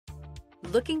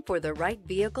Looking for the right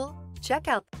vehicle? Check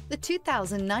out the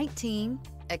 2019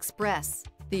 Express.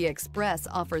 The Express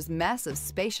offers massive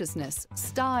spaciousness,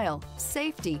 style,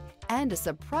 safety, and a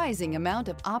surprising amount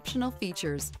of optional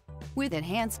features. With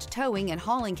enhanced towing and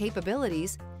hauling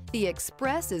capabilities, the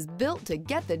Express is built to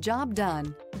get the job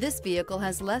done. This vehicle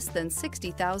has less than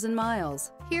 60,000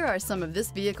 miles. Here are some of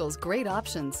this vehicle's great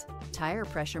options: tire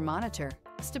pressure monitor,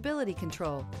 stability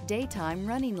control, daytime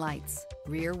running lights,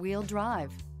 rear-wheel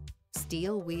drive,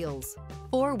 steel wheels,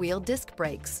 four-wheel disc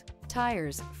brakes,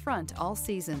 tires front all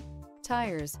season,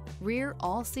 tires rear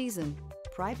all season,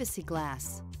 privacy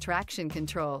glass, traction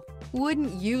control.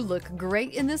 Wouldn't you look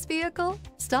great in this vehicle?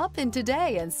 Stop in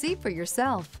today and see for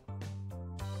yourself.